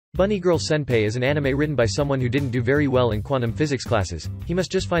Bunny Girl Senpai is an anime written by someone who didn't do very well in quantum physics classes. He must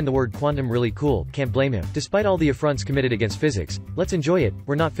just find the word quantum really cool, can't blame him. Despite all the affronts committed against physics, let's enjoy it,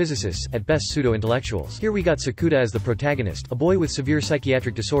 we're not physicists, at best pseudo-intellectuals. Here we got Sakuta as the protagonist, a boy with severe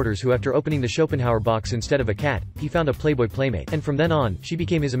psychiatric disorders who after opening the Schopenhauer box instead of a cat, he found a playboy playmate. And from then on, she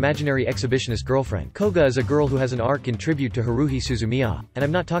became his imaginary exhibitionist girlfriend. Koga is a girl who has an arc in tribute to Haruhi Suzumiya. And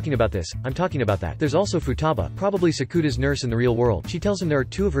I'm not talking about this, I'm talking about that. There's also Futaba, probably Sakuta's nurse in the real world. She tells him there are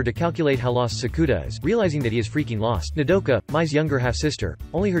two of her to calculate how lost Sakuta is, realizing that he is freaking lost. Nodoka, Mai's younger half-sister,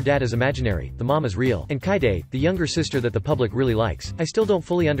 only her dad is imaginary, the mom is real. And Kaide, the younger sister that the public really likes. I still don't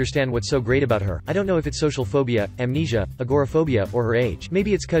fully understand what's so great about her. I don't know if it's social phobia, amnesia, agoraphobia, or her age.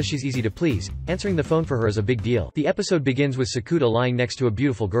 Maybe it's cause she's easy to please. Answering the phone for her is a big deal. The episode begins with Sakuta lying next to a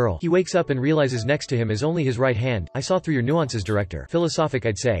beautiful girl. He wakes up and realizes next to him is only his right hand. I saw through your nuances, director. Philosophic,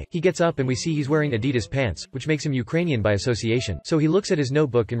 I'd say. He gets up and we see he's wearing Adidas pants, which makes him Ukrainian by association. So he looks at his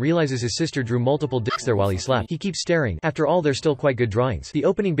notebook and realizes his sister drew multiple dicks there while he slept. He keeps staring. After all, they're still quite good drawings. The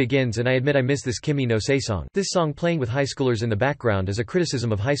opening begins and I admit I miss this Kimi no Se song. This song playing with high schoolers in the background is a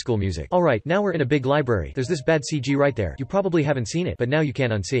criticism of high school music. Alright, now we're in a big library. There's this bad CG right there. You probably haven't seen it, but now you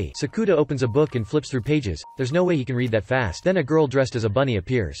can't unsee. Sakuta opens a book and flips through pages. There's no way he can read that fast. Then a girl dressed as a bunny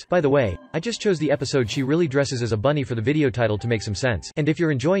appears. By the way, I just chose the episode she really dresses as a bunny for the video title to make some sense. And if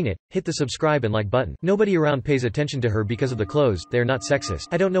you're enjoying it, hit the subscribe and like button. Nobody around pays attention to her because of the clothes. They are not sexist.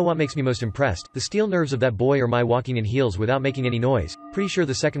 I don't know what makes me most impressed. The steel nerves of that boy or Mai walking in heels without making any noise. Pretty sure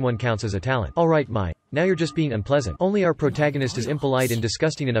the second one counts as a talent. Alright Mai, now you're just being unpleasant. Only our protagonist is impolite and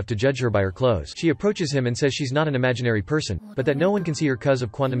disgusting enough to judge her by her clothes. She approaches him and says she's not an imaginary person, but that no one can see her cause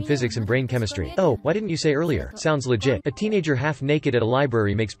of quantum physics and brain chemistry. Oh, why didn't you say earlier? Sounds legit. A teenager half naked at a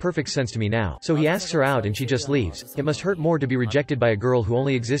library makes perfect sense to me now. So he asks her out and she just leaves. It must hurt more to be rejected by a girl who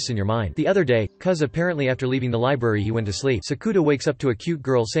only exists in your mind. The other day, cuz apparently after leaving the library he went to sleep. Sakuta wakes up to a cute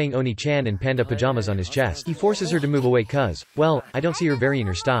girl saying Oni-chan in panda pajamas on his chest. He forces her to move away cuz, well, I don't see her varying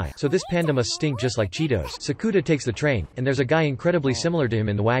her style. So this panda must stink just like Cheetos. Sakuta takes the train, and there's a guy incredibly similar to him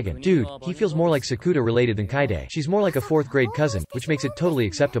in the wagon. Dude, he feels more like Sakuta related than Kaide. She's more like a 4th grade cousin, which makes it totally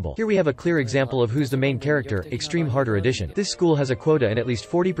acceptable. Here we have a clear example of who's the main character, extreme harder edition. This school has a quota and at least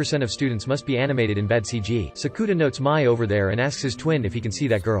 40% of students must be animated in bad CG. Sakuta notes Mai over there and asks his twin if he can see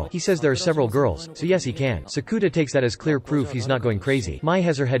that girl. He says there are several girls, so yes he can. Sakuta takes that as clear proof he's not going crazy. Mai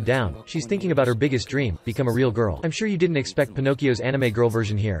has her head down. She's thinking about her biggest dream, become a real girl. I'm sure you didn't expect Pinocchio's anime girl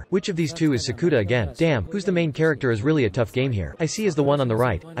version here. Which of these two is Sakuta again? Damn, who's the main character is really a tough game here. I see is the one on the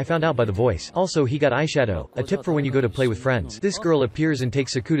right. I found out by the voice. Also he got eyeshadow, a tip for when you go to play with friends. This girl appears and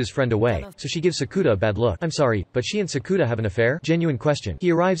takes Sakuta's friend away, so she gives Sakuta a bad look. I'm sorry, but she and Sakuta have an affair? Genuine question.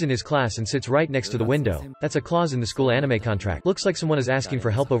 He arrives in his class and sits right next to the window. That's a clause in the school anime contract. Looks like someone is asking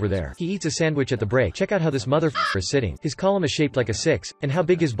for help over there. He eats a sandwich at the break. Check out how this motherfucker is sitting. His column is shaped like a 6, and how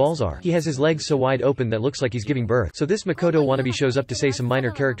big his balls are. He has his legs so wide open that looks like he's giving birth. So this Makoto wannabe shows up to say some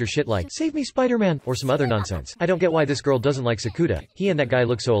minor character shit like, "Save me Spider-Man," or some other nonsense. I don't get why this girl doesn't like Sakuta. He and that guy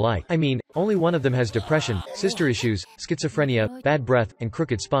look so alike. I mean, only one of them has depression, sister issues, schizophrenia, bad breath, and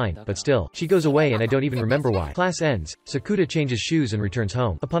crooked spine, but still. She goes away and I don't even remember why. Class ends. Sakuta changes shoes and returns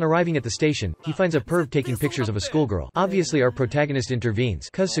home. Upon arriving at the station, he finds a perv taking pictures of a schoolgirl. Obviously our protagonist intervenes,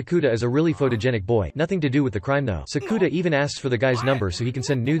 cause Sakuta is a really photogenic boy. Nothing to do with the crime though. Sakuta even asks for the guy's number so he can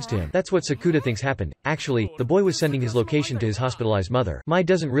send nudes to him. That's what Sakuta thinks happened. Actually, the boy was sending his location to his hospitalized mother. Mai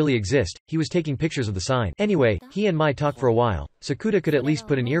doesn't really exist, he was taking pictures of the sign. Anyway, he and Mai talk for a while. Sakuta could at least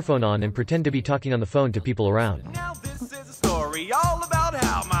put an earphone on and pretend to be talking on the phone to people around. Now this is a story all about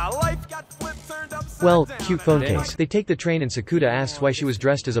how my life got flipped, turned upside Well, down. cute phone case. They take the train and Sakuta asks why she was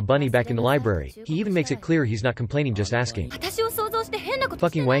dressed as a bunny back in the library. He even makes it clear he's not complaining, just asking.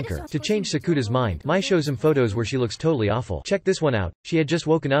 Fucking wanker. To change Sakuta's mind, Mai shows him photos where she looks totally awful. Check this one out. She had just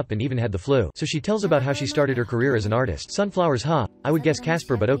woken up and even had the flu. So she tells about how she started her career as an artist. Sunflowers, huh? I would guess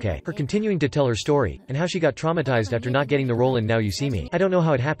Casper, but okay. Her continuing to tell her story, and how she got traumatized after not getting the role in Now You See Me. I don't know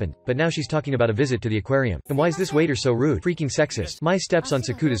how it happened, but now she's talking about a visit to the aquarium. And why is this waiter so rude? Freaking sexist. Mai steps on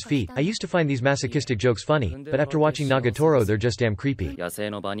Sakuta's feet. I used to find these masochistic jokes funny, but after watching Nagatoro they're just damn creepy.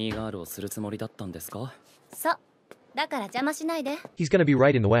 He's gonna be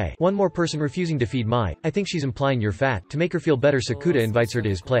right in the way. One more person refusing to feed Mai. I think she's implying you're fat. To make her feel better, Sakuta invites her to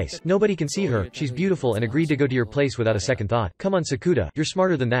his place. Nobody can see her, she's beautiful and agreed to go to your place without a second thought. Come on Sakuta, you're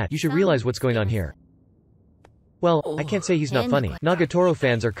smarter than that. You should realize what's going on here. Well, I can't say he's not funny. Nagatoro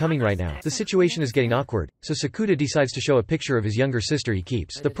fans are coming right now. The situation is getting awkward, so Sakuta decides to show a picture of his younger sister he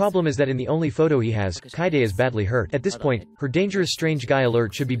keeps. The problem is that in the only photo he has, Kaide is badly hurt. At this point, her dangerous strange guy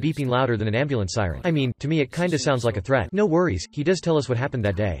alert should be beeping louder than an ambulance siren. I mean, to me it kinda sounds like a threat. No worries, he does tell us what happened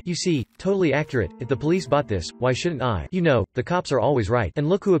that day. You see, totally accurate. If the police bought this, why shouldn't I? You know, the cops are always right. And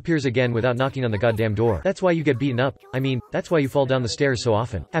look who appears again without knocking on the goddamn door. That's why you get beaten up. I mean, that's why you fall down the stairs so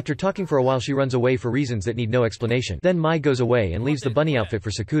often. After talking for a while she runs away for reasons that need no explanation. Then Mai goes away and leaves the bunny outfit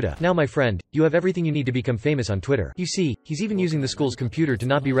for Sakuta. Now my friend, you have everything you need to become famous on Twitter. You see, he's even using the school's computer to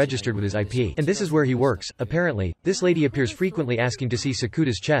not be registered with his IP. And this is where he works. Apparently, this lady appears frequently asking to see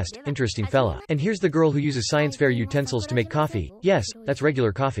Sakuta's chest. Interesting fella. And here's the girl who uses science fair utensils to make coffee. Yes, that's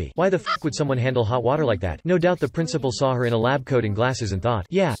regular coffee. Why the f*** would someone handle hot water like that? No doubt the principal saw her in a lab coat and glasses and thought,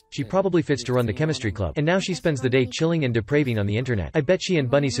 yeah, she probably fits to run the chemistry club. And now she spends the day chilling and depraving on the internet. I bet she and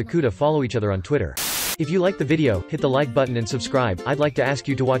Bunny Sakuta follow each other on Twitter. If you like the video, hit the like button and subscribe. I'd like to ask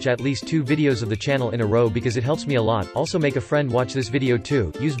you to watch at least 2 videos of the channel in a row because it helps me a lot. Also make a friend watch this video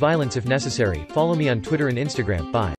too. Use violence if necessary. Follow me on Twitter and Instagram. Bye.